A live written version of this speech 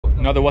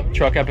another What the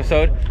Truck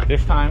episode.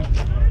 This time,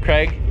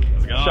 Craig,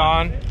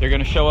 Sean, they're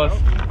gonna show us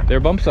their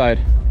bump side.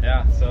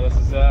 Yeah, so this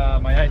is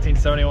my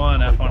 1971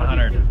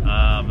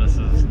 F100. This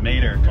is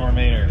Tor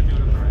Mater.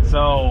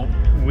 So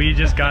we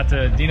just got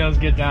to Dino's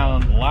get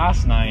down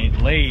last night,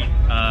 late.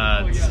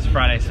 This is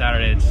Friday,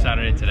 Saturday, it's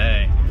Saturday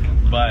today.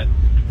 But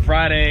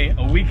Friday,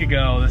 a week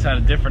ago, this had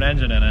a different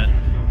engine in it.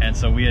 And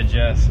so we had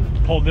just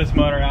pulled this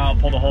motor out,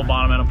 pulled the whole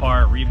bottom end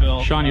apart,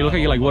 rebuilt. Sean, you look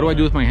like you're like, what do I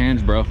do with my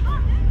hands, bro?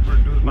 What do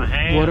I do with my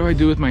hands? What do I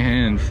do with my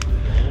hands?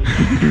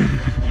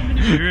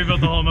 We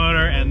rebuilt the whole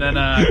motor and then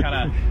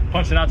kind of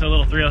punched it out to a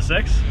little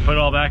 306, put it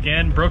all back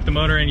in, broke the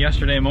motor in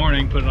yesterday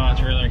morning, put it on a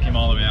trailer and came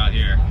all the way out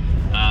here.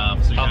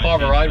 So how far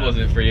of a ride was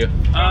it for you?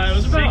 It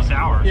was about 6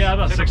 hours. Yeah,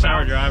 about 6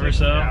 hour drive or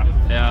so.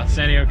 Yeah,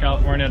 San Diego,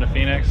 California to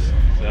Phoenix.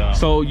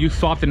 So you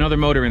swapped another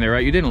motor in there,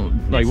 right? You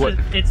didn't, like, what?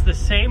 It's the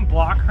same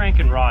block crank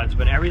and rods,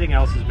 but everything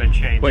else has been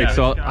changed. Wait,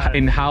 so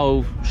in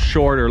how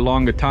short or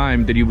long a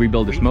time did you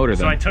rebuild this motor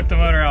then? So I took the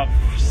motor out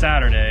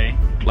Saturday.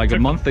 Like a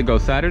month ago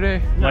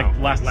Saturday? Like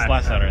last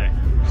Saturday.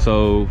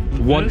 So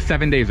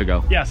 7 days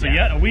ago. Yeah, so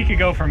a week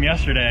ago from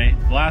yesterday,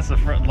 last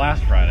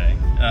Friday,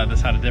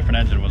 this had a different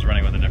engine, was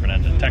running with a different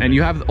engine. And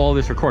you have all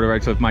this recorded,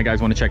 right? So if my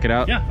guys want to check it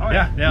out?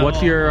 Yeah.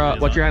 What's your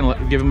handle?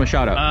 Give them a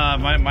shout out.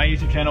 My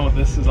YouTube channel with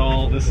this is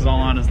all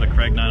on is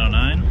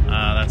TheCraig909.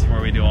 That's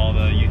where we do all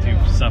the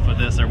YouTube stuff with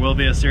this. There will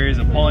be a series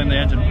of pulling the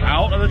engine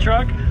out of the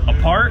truck,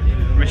 apart,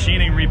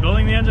 machining,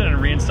 rebuilding the engine, and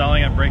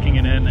reinstalling it, breaking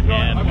it in,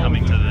 and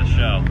coming to this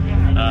show.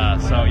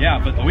 So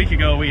yeah, but a week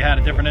ago we had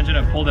a different engine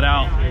and pulled it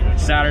out.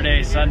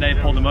 Saturday, Sunday,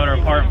 pulled the motor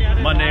apart.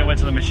 Monday, went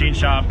to the machine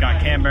shop,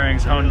 got cam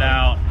bearings honed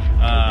out,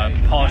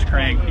 polished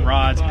crank,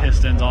 rods,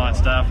 pistons, all that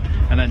stuff.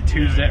 And then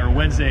Tuesday,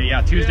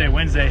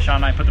 Wednesday, Sean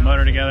and I put the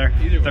motor together.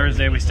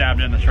 Thursday, we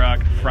stabbed it in the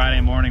truck.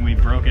 Friday morning, we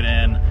broke it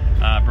in,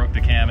 broke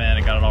the cam in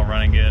and got it all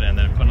running good, and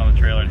then put it on the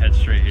trailer and head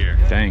straight here.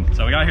 Dang.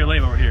 So we got here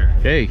late, but we're here.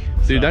 Hey,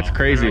 dude, that's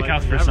crazy. It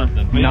counts for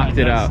something. But knocked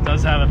it out. It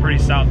does have a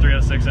pretty stout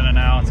 306 in it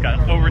now. It's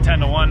got over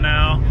 10-to-1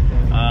 now.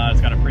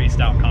 It's got a pretty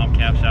stout comp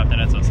camshaft in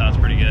it, so it sounds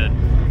pretty good.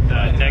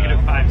 Negative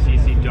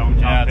 5cc dome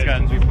top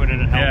pistons we put in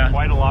it helped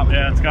quite a lot with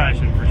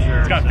compression for sure.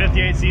 It's got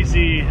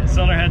 58cc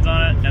cylinder heads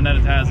on it, and then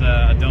it has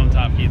a dome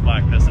top Keith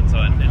Black piston,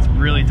 so it's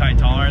really tight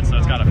tolerance, so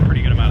it's got a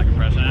pretty good amount of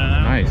compression in it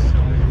now. Nice.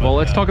 Well,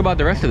 let's talk about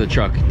the rest of the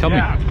truck. Tell me.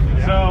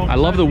 So I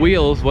love the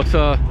wheels. What's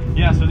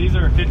Yeah, so these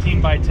are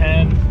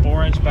 15x10,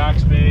 4-inch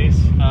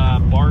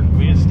backspace, bark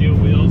steel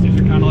wheels. These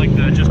are kind of like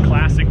the just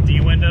classic D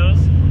windows.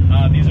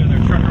 These are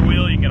their trucker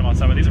wheel. You can get them on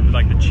some of these are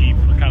like the cheap,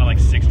 kind of like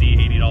 $60,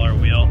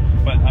 $80 wheel.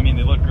 But I mean,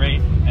 they look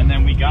great. And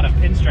then we got a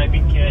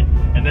pinstriping kit,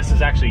 and this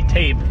is actually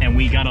tape. And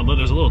we got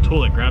there's a little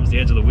tool that grabs the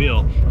edge of the wheel,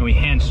 and we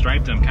hand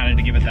striped them kind of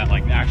to give it that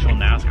like actual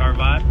NASCAR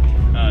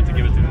vibe, to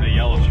give it the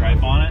yellow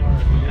stripe on it.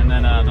 And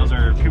then those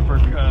are Cooper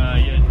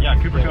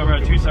Cobra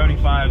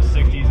 275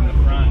 60s in the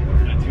front,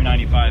 and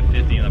 295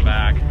 50 in the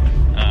back.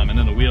 And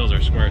then the wheels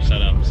are square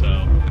setup, so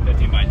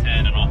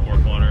 15x10 in all four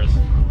corners.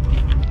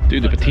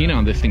 Dude, the patina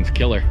on this thing's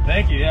killer.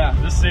 Thank you, yeah.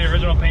 This is the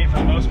original paint for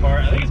the most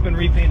part. I think it's been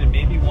repainted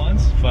maybe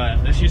once,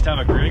 but this used to have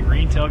a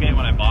green tailgate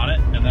when I bought it,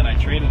 and then I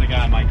traded the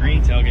guy my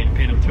green tailgate and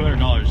paid him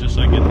 $200 just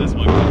so I could get this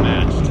one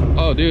matched.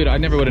 Oh, dude, I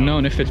never would have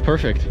known. It fits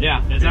perfect.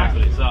 Yeah,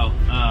 exactly. Yeah. So,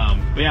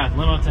 but yeah,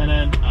 limo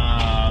tinted.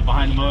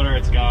 Behind the motor,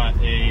 it's got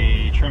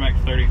a Tremec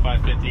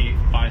 3550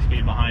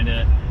 5-speed behind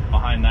it.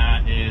 Behind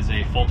that is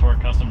a full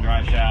torque custom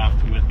drive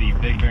shaft with the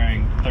big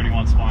bearing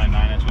 31 spline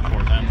 9-inch with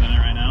 410s in it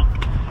right now.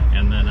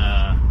 And then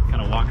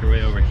kind of walk our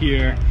way over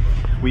here.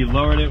 We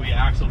lowered it, we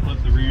axle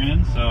flipped the rear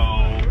end,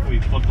 so we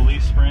flipped the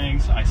leaf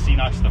springs, I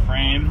C-notched the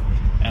frame,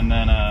 and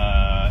then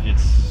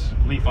it's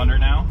leaf under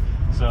now.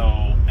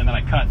 So, and then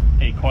I cut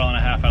a coil and a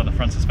half out of the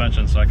front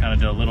suspension, so I kind of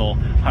did a little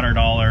 $100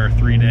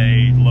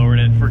 3-day, lowered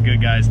it for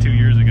good guys 2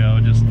 years ago.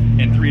 Just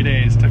in 3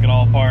 days, took it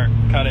all apart,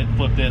 cut it,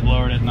 flipped it,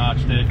 lowered it,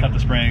 notched it, cut the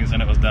springs,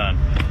 and it was done.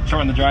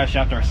 Shortened the drive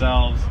shaft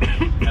ourselves,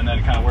 and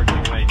then kind of worked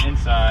our way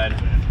inside.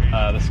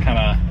 This kind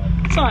of,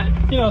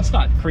 it's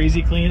not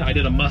crazy clean. I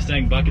did a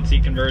Mustang bucket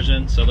seat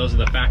conversion, so those are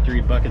the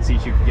factory bucket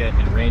seats you can get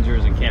in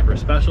Rangers and Camper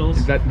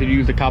Specials. Did you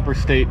use the Copper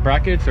State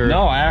brackets, or?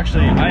 No, I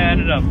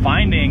ended up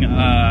finding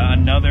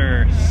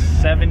another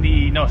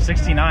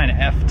 69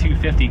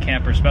 F250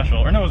 Camper Special,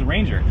 or no, it was a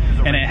Ranger,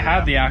 and it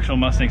had the actual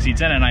Mustang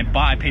seats in it, and I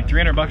paid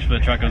 $300 for the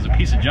truck. It was a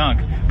piece of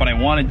junk, but I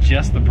wanted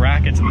just the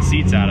brackets and the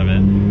seats out of it.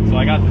 So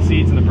I got the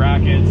seats and the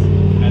brackets,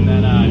 and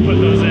then I put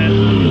those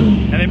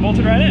in, and they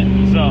bolted right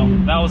in. So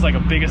that was like the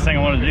biggest thing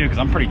I wanted to do, because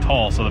I'm pretty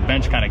tall, so the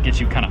bench kind of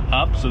gets you kind of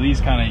up. So these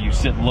kind of, you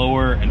sit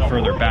lower and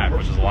further back,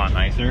 which is a lot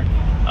nicer.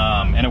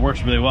 And it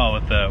works really well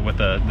with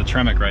the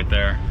Tremec right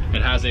there.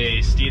 It has a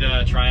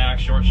Steeda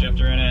tri-ax short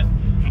shifter in it,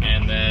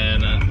 and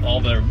then all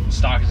the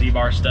stock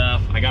Z-bar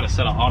stuff. I got a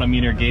set of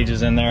autometer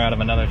gauges in there out of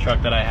another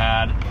truck that I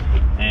had,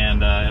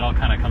 and it all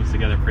kind of comes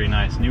together pretty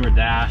nice. Newer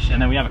dash,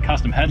 and then we have a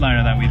custom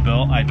headliner that we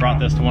built. I brought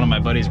this to one of my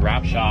buddy's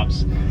wrap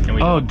shops, and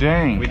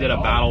we did a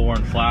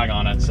battle-worn flag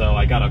on it. So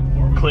I got a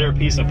clear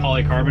piece of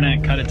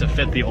polycarbonate, cut it to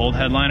fit the old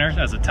headliner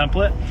as a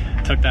template,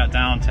 took that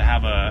down to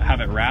have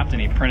it wrapped,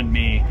 and he printed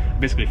me,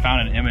 basically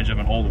found an image of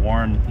an old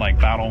worn, like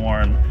battle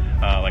worn,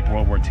 like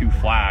World War II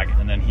flag,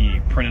 and then he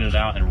printed it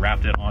out and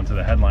wrapped it onto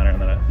the headliner, and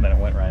then it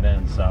went right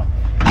in. So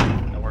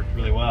that worked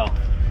really well.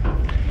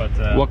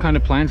 But what kind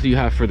of plans do you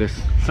have for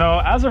this?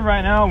 So as of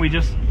right now, we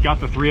just got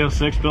the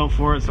 306 built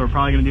for it, so we're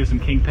probably gonna do some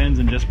kingpins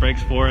and disc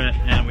brakes for it,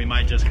 and we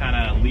might just kind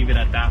of leave it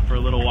at that for a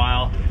little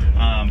while.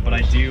 But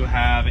I do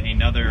have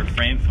another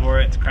frame for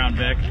it. It's Crown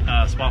Vic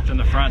swapped in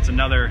the front. It's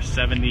another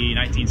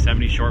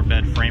 1970 short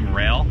bed frame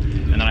rail,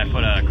 and then I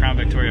put a Crown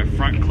Victoria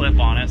front clip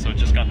on it, so it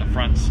just got the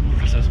front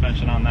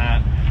suspension on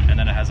that, and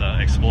then it has a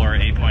Explorer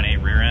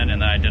 8.8 rear end,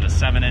 and then I did a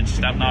 7-inch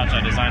step notch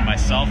I designed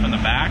myself in the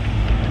back,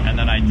 and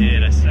then I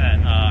did a set.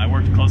 I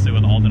worked closely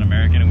with Alden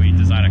American, and we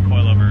designed a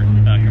coilover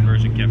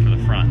conversion kit for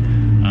the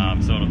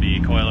front. So it'll be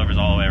coilovers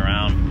all the way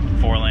around,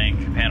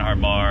 4-link,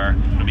 Panhard bar.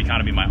 It'll be kind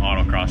of be my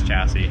autocross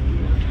chassis.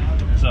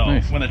 So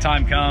nice. When the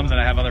time comes and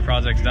I have other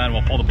projects done,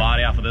 we'll pull the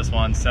body off of this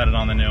one, set it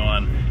on the new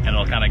one, and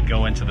it'll kind of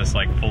go into this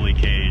like fully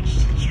caged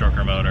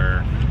stroker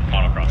motor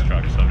autocross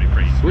truck. So it'll be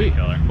pretty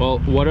killer. Well,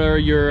 what are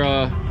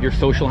your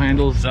social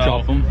handles? So,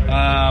 drop them.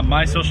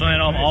 My social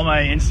handle, all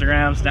my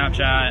Instagram,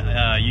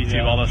 Snapchat,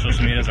 YouTube, all those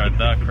social medias are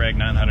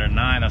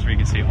TheCraig909. That's where you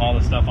can see all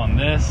the stuff on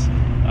this.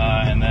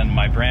 And then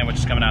my brand, which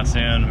is coming out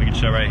soon, we can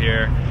show right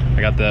here.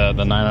 I got the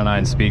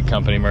 909 Speed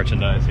Company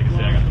merchandise. You can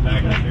see I got the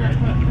bag up here.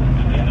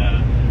 And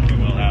then we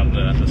will have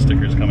the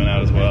stickers coming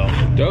out as well.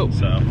 Dope.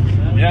 So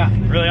yeah,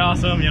 really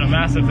awesome. You know,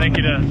 massive thank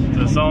you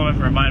to Solomon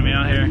for inviting me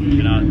out here.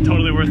 You know,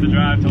 totally worth the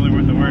drive, totally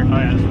worth the work. Oh,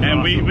 yeah, and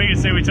awesome. we can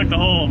say we took the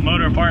whole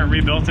motor apart and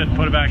rebuilt it,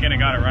 put it back in, and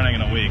got it running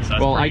in a week. So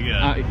that's pretty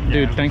good.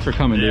 Dude, thanks for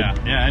coming, dude.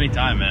 Yeah,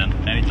 anytime, man.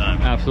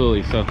 Anytime.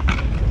 Absolutely. So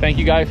thank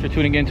you guys for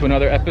tuning in to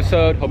another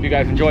episode. Hope you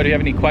guys enjoyed. If you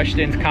have any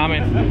questions,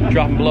 comments,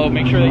 drop them below.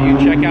 Make sure that you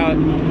check out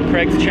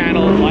Craig's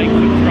channel, like,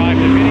 subscribe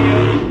to the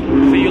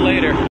video. See you later.